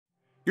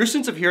Your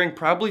sense of hearing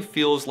probably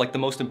feels like the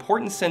most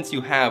important sense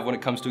you have when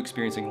it comes to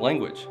experiencing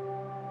language.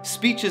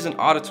 Speech is an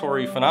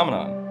auditory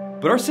phenomenon,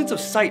 but our sense of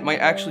sight might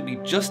actually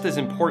be just as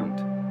important,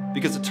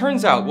 because it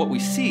turns out what we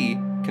see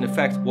can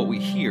affect what we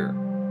hear.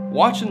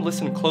 Watch and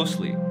listen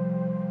closely.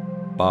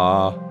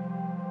 Ba,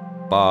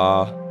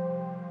 ba,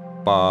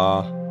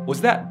 ba. Was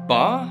that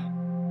ba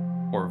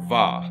or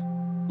va?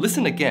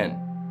 Listen again.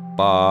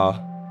 Ba,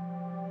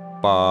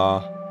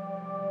 ba,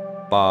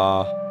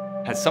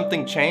 ba. Has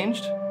something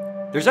changed?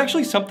 There's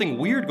actually something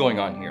weird going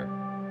on here.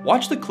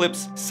 Watch the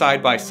clips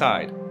side by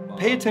side.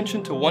 Pay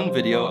attention to one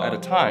video at a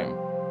time.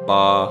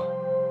 Ba,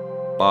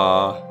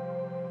 ba,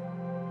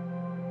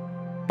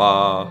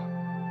 ba,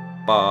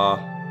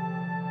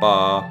 ba,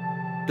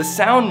 ba. The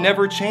sound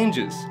never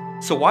changes.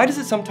 So why does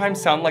it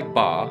sometimes sound like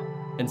ba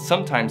and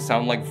sometimes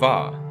sound like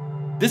va?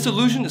 This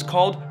illusion is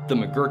called the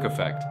McGurk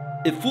Effect.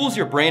 It fools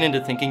your brain into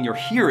thinking you're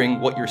hearing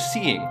what you're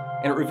seeing,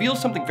 and it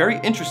reveals something very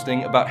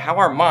interesting about how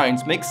our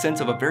minds make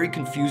sense of a very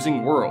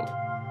confusing world.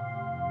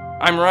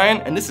 I'm Ryan,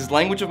 and this is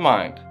Language of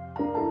Mind.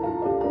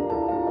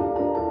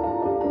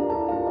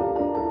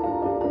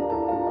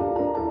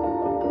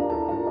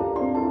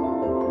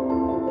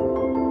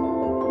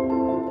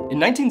 In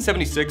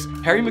 1976,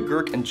 Harry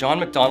McGurk and John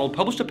McDonald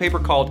published a paper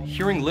called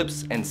Hearing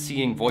Lips and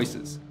Seeing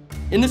Voices.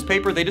 In this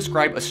paper, they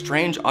describe a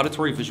strange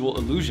auditory visual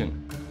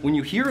illusion. When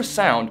you hear a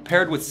sound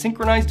paired with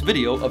synchronized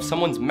video of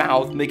someone's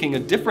mouth making a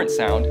different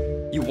sound,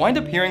 you wind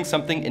up hearing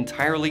something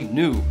entirely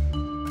new.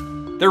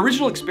 Their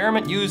original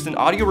experiment used an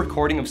audio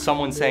recording of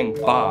someone saying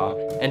ba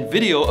and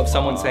video of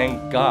someone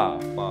saying ga,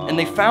 and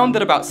they found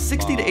that about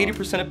 60 to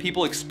 80% of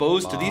people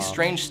exposed to these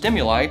strange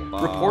stimuli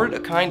reported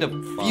a kind of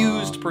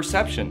fused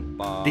perception.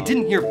 They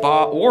didn't hear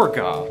ba or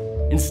ga.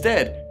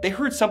 Instead, they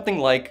heard something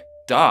like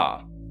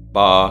da.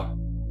 Ba,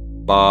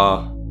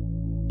 ba,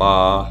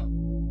 ba,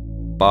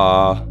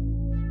 ba,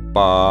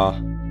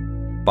 ba,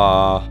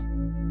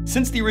 ba.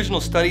 Since the original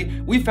study,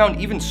 we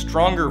found even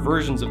stronger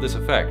versions of this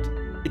effect.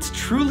 It's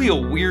truly a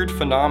weird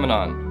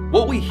phenomenon.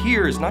 What we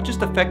hear is not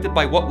just affected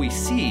by what we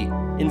see.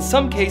 In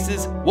some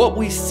cases, what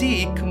we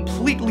see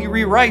completely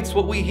rewrites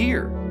what we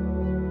hear.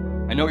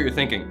 I know what you're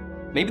thinking.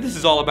 Maybe this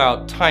is all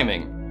about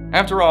timing.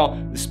 After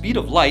all, the speed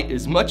of light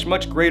is much,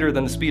 much greater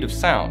than the speed of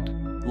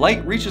sound.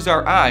 Light reaches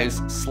our eyes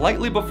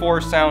slightly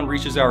before sound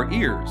reaches our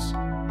ears.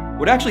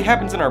 What actually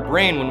happens in our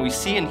brain when we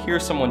see and hear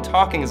someone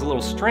talking is a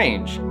little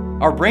strange.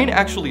 Our brain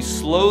actually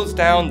slows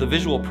down the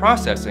visual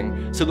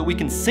processing so that we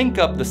can sync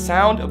up the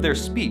sound of their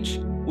speech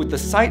with the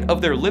sight of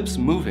their lips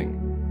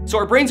moving. So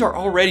our brains are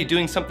already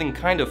doing something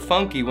kind of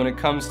funky when it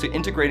comes to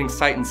integrating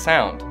sight and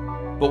sound.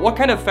 But what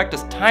kind of effect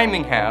does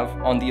timing have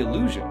on the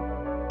illusion?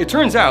 It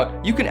turns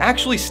out you can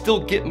actually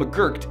still get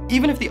McGurked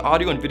even if the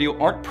audio and video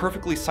aren't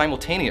perfectly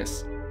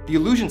simultaneous. The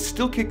illusion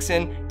still kicks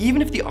in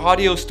even if the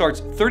audio starts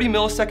 30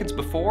 milliseconds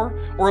before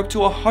or up to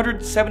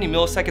 170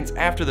 milliseconds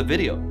after the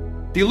video.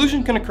 The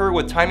illusion can occur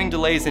with timing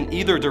delays in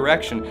either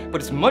direction, but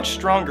it's much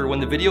stronger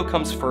when the video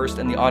comes first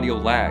and the audio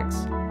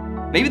lags.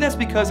 Maybe that's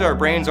because our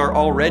brains are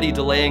already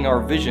delaying our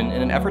vision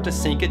in an effort to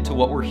sync it to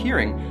what we're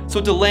hearing, so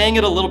delaying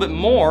it a little bit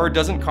more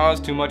doesn't cause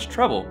too much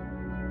trouble.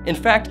 In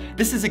fact,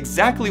 this is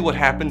exactly what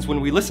happens when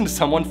we listen to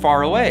someone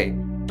far away.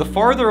 The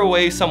farther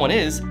away someone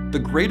is, the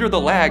greater the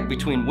lag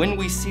between when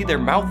we see their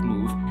mouth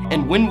move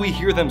and when we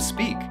hear them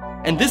speak.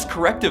 And this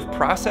corrective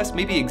process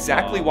may be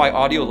exactly why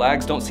audio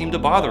lags don't seem to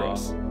bother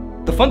us.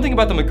 The fun thing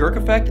about the McGurk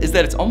effect is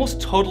that it's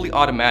almost totally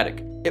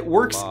automatic. It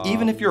works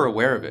even if you're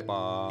aware of it.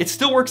 It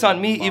still works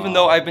on me even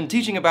though I've been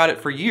teaching about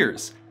it for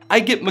years. I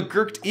get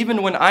McGurked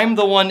even when I'm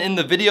the one in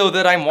the video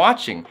that I'm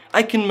watching.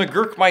 I can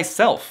McGurk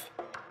myself.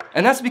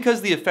 And that's because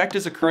the effect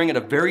is occurring at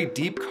a very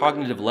deep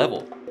cognitive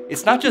level.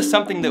 It's not just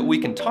something that we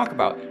can talk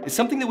about, it's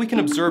something that we can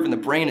observe in the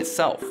brain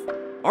itself.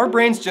 Our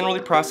brains generally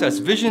process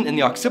vision in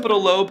the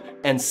occipital lobe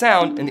and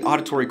sound in the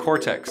auditory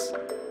cortex.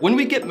 When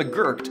we get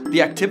McGurked,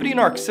 the activity in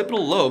our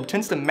occipital lobe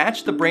tends to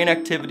match the brain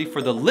activity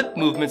for the lip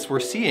movements we're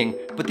seeing,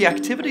 but the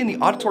activity in the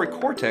auditory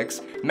cortex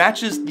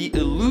matches the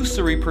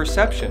illusory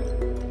perception.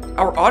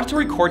 Our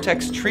auditory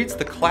cortex treats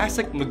the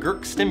classic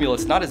McGurk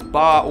stimulus not as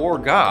ba or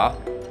ga,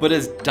 but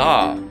as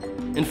da.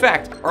 In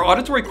fact, our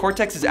auditory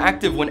cortex is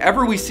active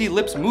whenever we see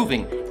lips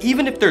moving,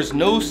 even if there's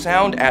no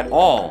sound at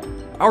all.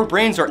 Our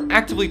brains are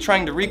actively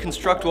trying to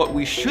reconstruct what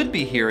we should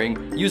be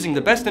hearing using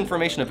the best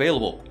information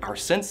available, our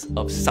sense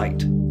of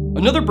sight.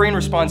 Another brain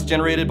response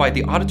generated by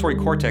the auditory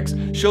cortex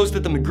shows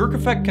that the McGurk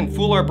effect can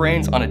fool our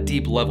brains on a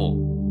deep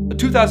level. A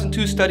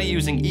 2002 study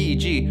using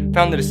EEG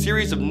found that a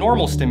series of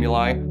normal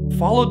stimuli,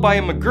 followed by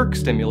a McGurk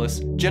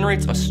stimulus,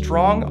 generates a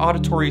strong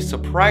auditory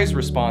surprise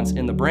response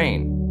in the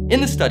brain.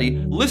 In the study,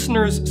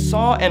 listeners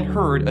saw and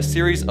heard a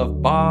series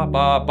of ba,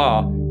 ba,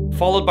 ba,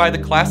 followed by the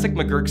classic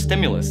McGurk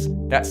stimulus,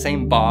 that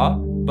same ba,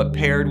 but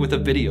paired with a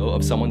video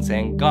of someone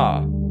saying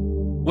ga.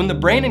 When the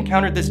brain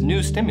encountered this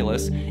new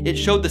stimulus, it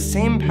showed the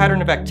same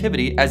pattern of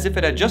activity as if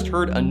it had just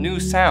heard a new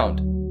sound,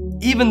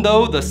 even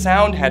though the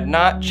sound had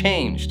not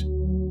changed.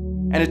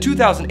 And a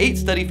 2008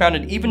 study found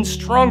an even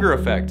stronger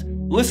effect.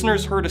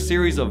 listeners heard a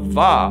series of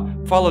va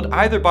followed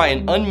either by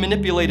an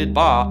unmanipulated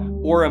ba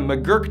or a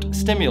McGurked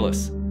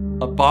stimulus,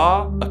 a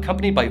ba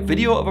accompanied by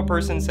video of a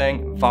person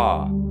saying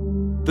va.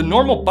 The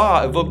normal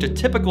ba evoked a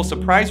typical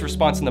surprise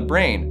response in the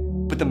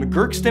brain, but the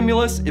McGurk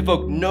stimulus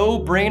evoked no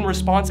brain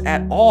response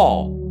at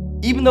all.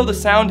 Even though the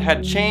sound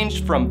had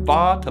changed from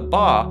va to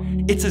ba,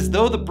 it's as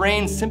though the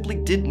brain simply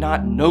did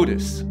not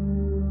notice.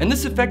 And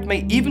this effect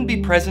may even be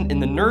present in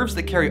the nerves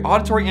that carry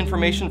auditory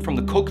information from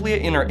the cochlea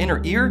in our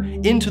inner ear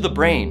into the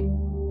brain.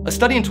 A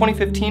study in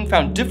 2015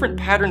 found different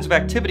patterns of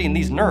activity in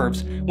these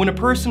nerves when a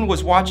person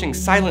was watching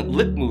silent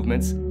lip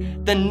movements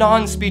than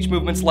non-speech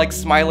movements like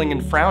smiling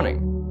and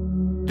frowning.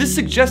 This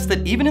suggests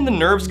that even in the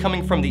nerves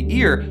coming from the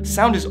ear,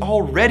 sound is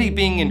already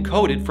being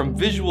encoded from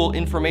visual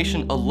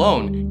information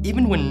alone,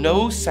 even when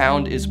no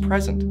sound is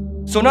present.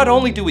 So not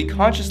only do we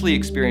consciously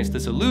experience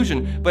this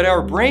illusion, but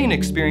our brain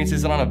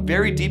experiences it on a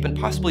very deep and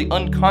possibly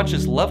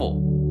unconscious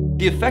level.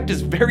 The effect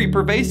is very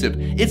pervasive.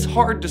 It's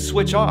hard to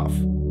switch off.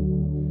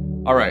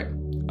 Alright,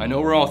 I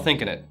know we're all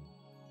thinking it.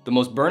 The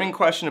most burning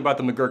question about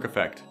the McGurk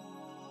effect.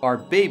 Are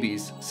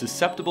babies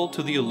susceptible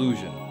to the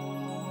illusion?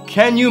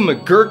 Can you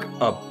McGurk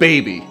a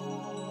baby?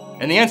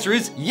 And the answer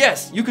is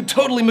yes, you could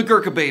totally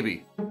McGurk a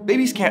baby.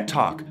 Babies can't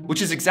talk,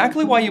 which is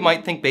exactly why you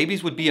might think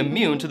babies would be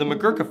immune to the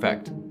McGurk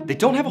effect. They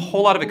don't have a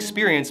whole lot of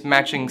experience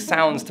matching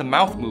sounds to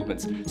mouth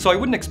movements, so I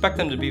wouldn't expect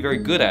them to be very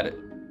good at it.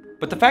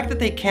 But the fact that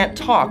they can't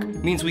talk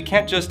means we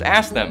can't just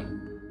ask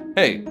them,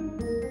 hey,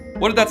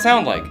 what did that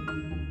sound like?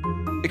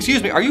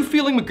 Excuse me, are you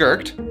feeling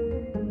McGurked?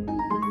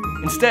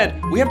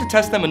 Instead, we have to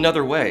test them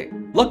another way.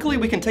 Luckily,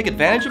 we can take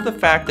advantage of the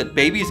fact that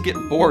babies get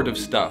bored of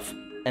stuff.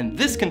 And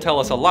this can tell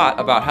us a lot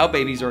about how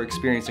babies are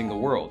experiencing the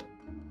world.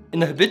 In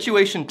the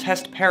habituation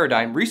test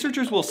paradigm,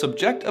 researchers will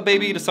subject a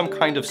baby to some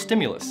kind of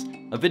stimulus.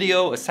 A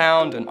video, a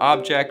sound, an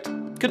object,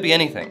 could be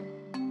anything.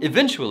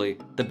 Eventually,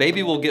 the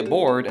baby will get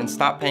bored and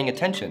stop paying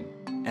attention.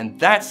 And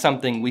that's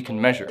something we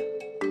can measure.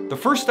 The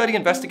first study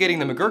investigating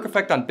the McGurk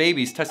effect on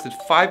babies tested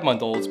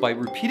 5-month-olds by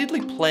repeatedly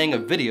playing a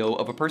video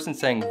of a person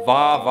saying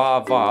va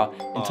va va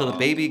until the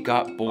baby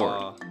got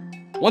bored.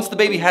 Once the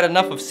baby had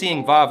enough of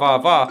seeing va va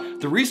va,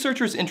 the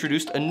researchers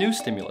introduced a new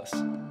stimulus.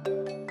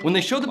 When they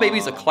showed the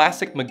babies a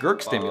classic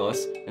McGurk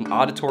stimulus, an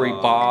auditory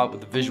ba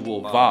with a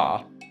visual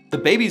va, the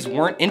babies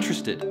weren't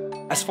interested.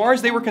 As far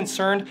as they were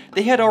concerned,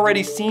 they had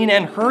already seen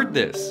and heard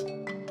this.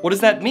 What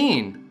does that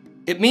mean?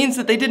 It means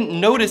that they didn't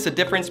notice a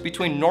difference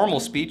between normal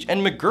speech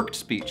and McGurked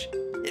speech.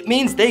 It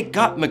means they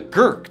got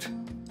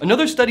McGurked.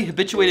 Another study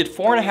habituated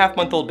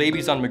 4.5-month-old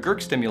babies on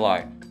McGurk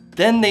stimuli.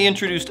 Then they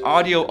introduced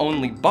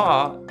audio-only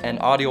ba and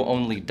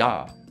audio-only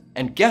da.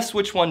 And guess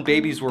which one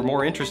babies were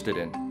more interested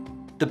in?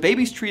 The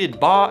babies treated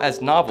ba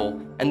as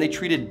novel, and they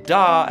treated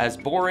da as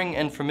boring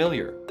and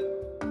familiar.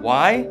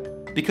 Why?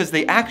 Because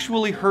they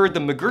actually heard the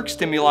McGurk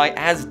stimuli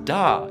as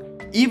da.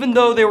 Even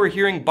though they were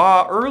hearing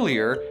ba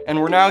earlier and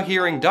were now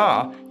hearing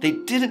da, they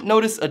didn't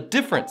notice a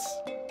difference.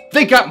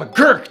 They got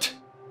McGurked!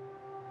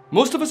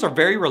 Most of us are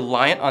very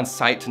reliant on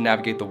sight to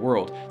navigate the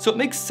world, so it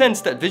makes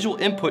sense that visual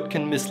input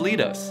can mislead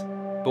us.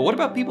 But what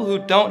about people who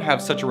don't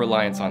have such a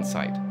reliance on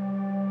sight?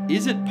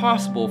 Is it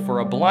possible for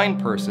a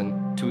blind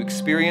person to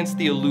experience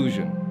the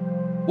illusion?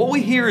 What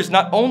we hear is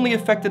not only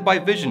affected by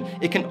vision,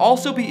 it can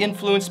also be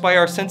influenced by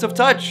our sense of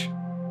touch.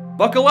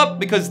 Buckle up,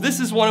 because this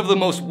is one of the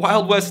most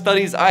Wild West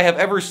studies I have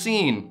ever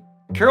seen.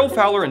 Carol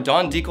Fowler and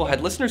Don Deacle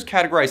had listeners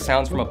categorize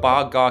sounds from a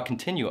ba-ga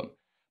continuum,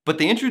 but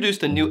they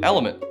introduced a new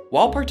element.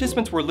 While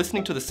participants were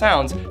listening to the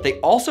sounds, they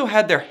also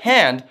had their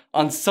hand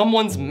on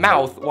someone's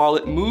mouth while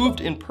it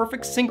moved in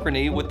perfect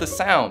synchrony with the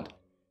sound.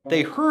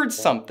 They heard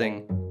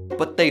something,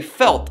 but they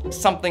felt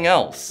something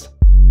else.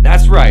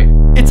 That's right,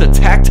 it's a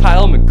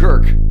tactile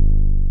McGurk.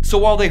 So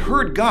while they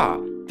heard ga,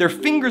 their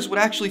fingers would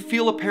actually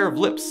feel a pair of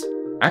lips.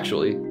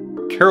 Actually,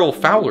 Carol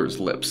Fowler's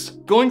lips,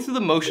 going through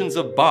the motions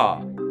of ba,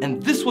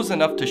 and this was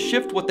enough to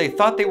shift what they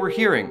thought they were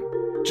hearing.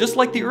 Just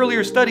like the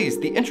earlier studies,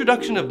 the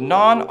introduction of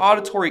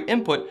non-auditory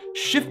input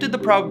shifted the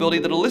probability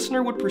that a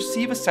listener would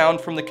perceive a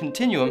sound from the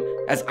continuum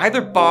as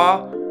either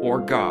ba or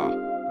ga.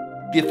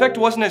 The effect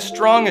wasn't as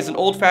strong as an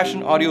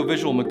old-fashioned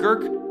audiovisual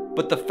McGurk,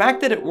 but the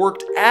fact that it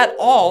worked at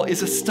all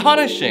is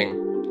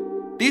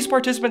astonishing. These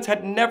participants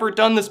had never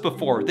done this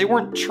before. They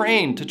weren't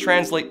trained to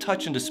translate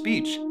touch into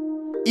speech.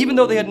 Even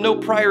though they had no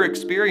prior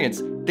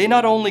experience, they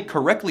not only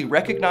correctly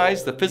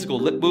recognized the physical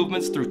lip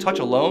movements through touch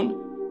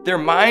alone, their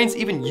minds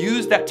even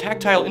used that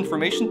tactile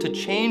information to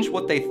change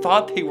what they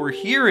thought they were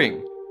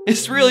hearing.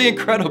 It's really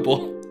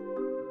incredible.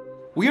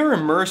 We are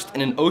immersed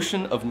in an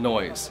ocean of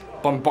noise,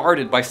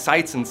 bombarded by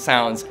sights and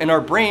sounds, and our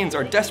brains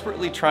are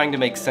desperately trying to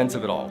make sense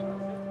of it all.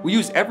 We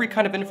use every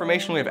kind of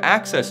information we have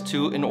access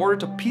to in order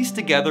to piece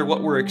together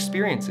what we're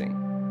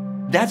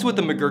experiencing. That's what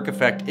the McGurk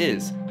effect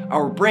is.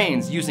 Our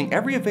brains using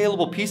every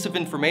available piece of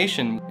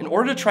information in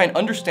order to try and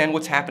understand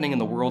what's happening in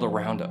the world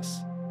around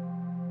us.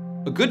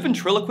 A good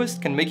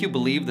ventriloquist can make you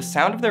believe the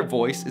sound of their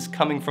voice is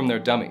coming from their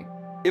dummy.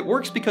 It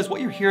works because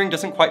what you're hearing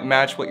doesn't quite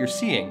match what you're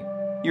seeing.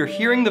 You're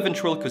hearing the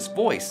ventriloquist's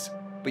voice,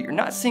 but you're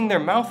not seeing their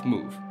mouth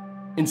move.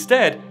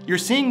 Instead, you're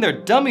seeing their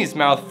dummy's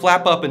mouth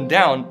flap up and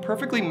down,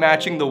 perfectly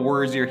matching the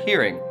words you're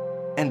hearing.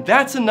 And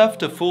that's enough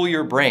to fool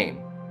your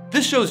brain.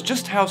 This shows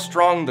just how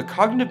strong the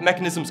cognitive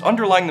mechanisms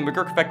underlying the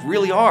McGurk effect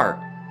really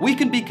are. We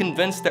can be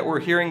convinced that we're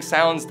hearing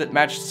sounds that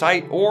match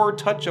sight or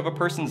touch of a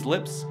person's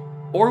lips,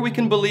 or we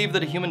can believe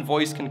that a human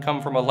voice can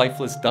come from a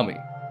lifeless dummy.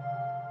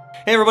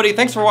 Hey everybody,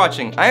 thanks for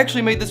watching. I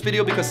actually made this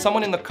video because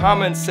someone in the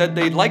comments said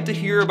they'd like to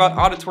hear about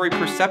auditory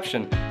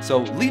perception, so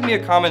leave me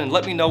a comment and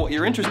let me know what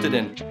you're interested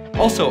in.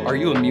 Also, are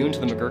you immune to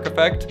the McGurk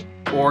effect?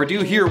 Or do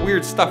you hear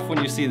weird stuff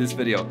when you see this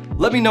video?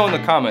 Let me know in the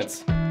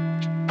comments.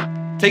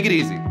 Take it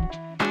easy.